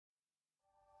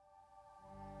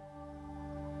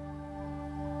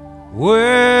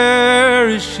Where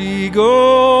is she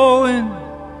going?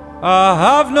 I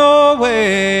have no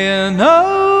way of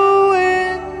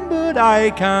knowing, but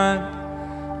I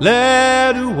can't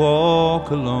let her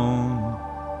walk alone.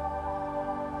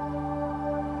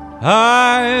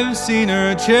 I've seen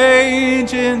her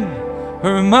changing,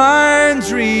 her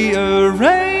mind's rearranging,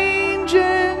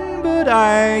 but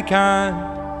I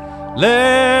can't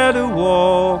let her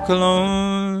walk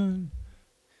alone.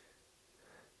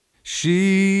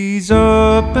 She's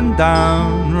up and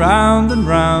down, round and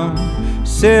round,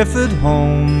 safe at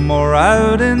home or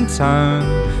out in town.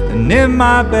 And in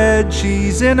my bed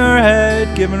she's in her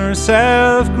head, giving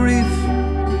herself grief.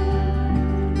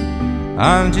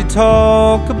 And you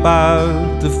talk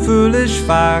about the foolish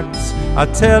facts, I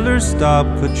tell her stop,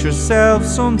 cut yourself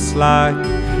some slack.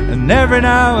 And every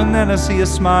now and then I see a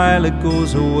smile, it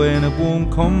goes away and it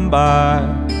won't come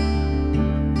back.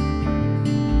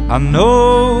 I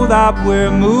know that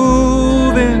we're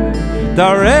moving,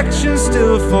 direction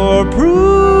still for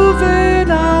proving.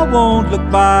 I won't look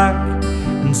back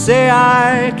and say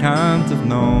I can't have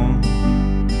known.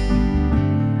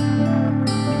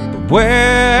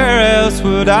 Where else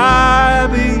would I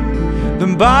be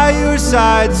than by your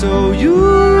side, so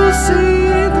you'll see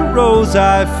the rose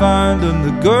I found and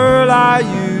the girl I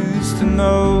used to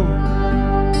know.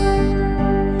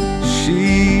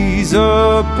 She's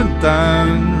up and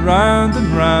down, round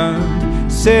and round,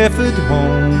 safe at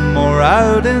home or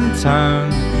out in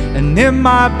town. And in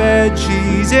my bed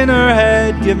she's in her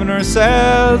head, giving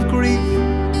herself grief.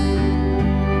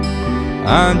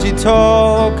 And you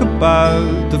talk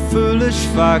about the foolish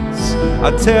facts,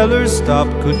 I tell her stop,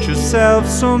 cut yourself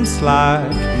some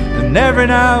slack. And every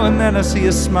now and then I see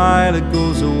a smile, it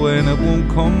goes away and it won't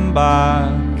come back.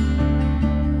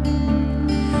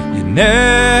 You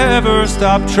never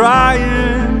stop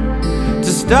trying to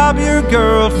stop your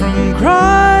girl from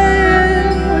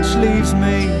crying, which leaves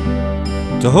me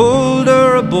to hold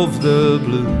her above the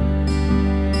blue.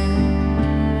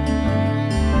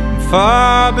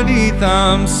 Far beneath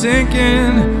I'm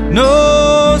sinking,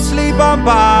 no sleep, I'm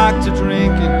back to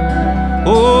drinking.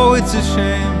 Oh, it's a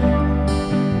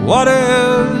shame, what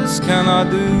else can I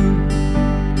do?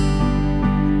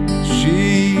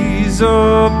 She's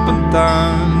up and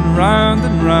down, round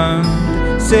and round,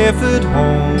 safe at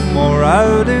home or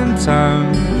out in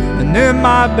town. And in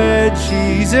my bed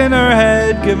she's in her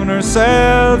head, giving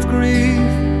herself grief.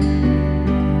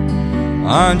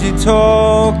 And you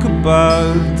talk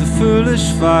about the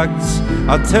foolish facts,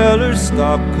 I tell her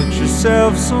stop, cut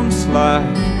yourself some slack.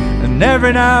 And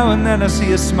every now and then I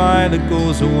see a smile, it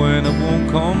goes away and it won't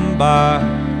come back.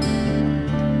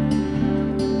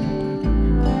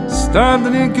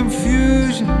 Standing in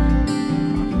confusion,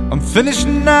 I'm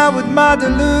finishing now with my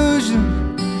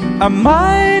delusion. I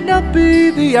might not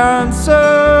be the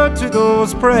answer to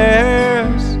those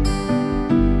prayers,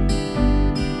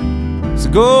 so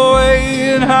go away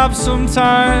and have some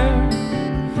time.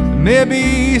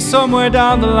 Maybe somewhere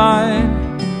down the line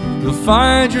you'll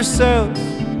find yourself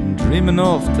dreaming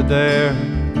enough to dare.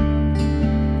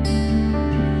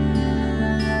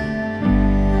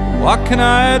 What can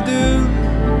I do?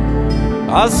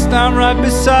 I'll stand right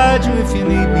beside you if you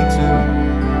need me to,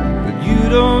 but you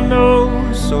don't know,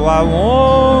 so I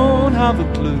won't have a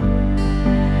clue.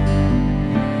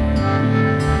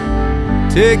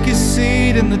 Take your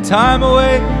seat and the time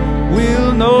away,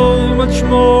 we'll know much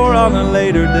more on a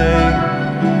later day.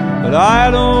 But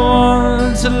I don't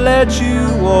want to let you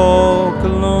walk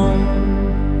alone.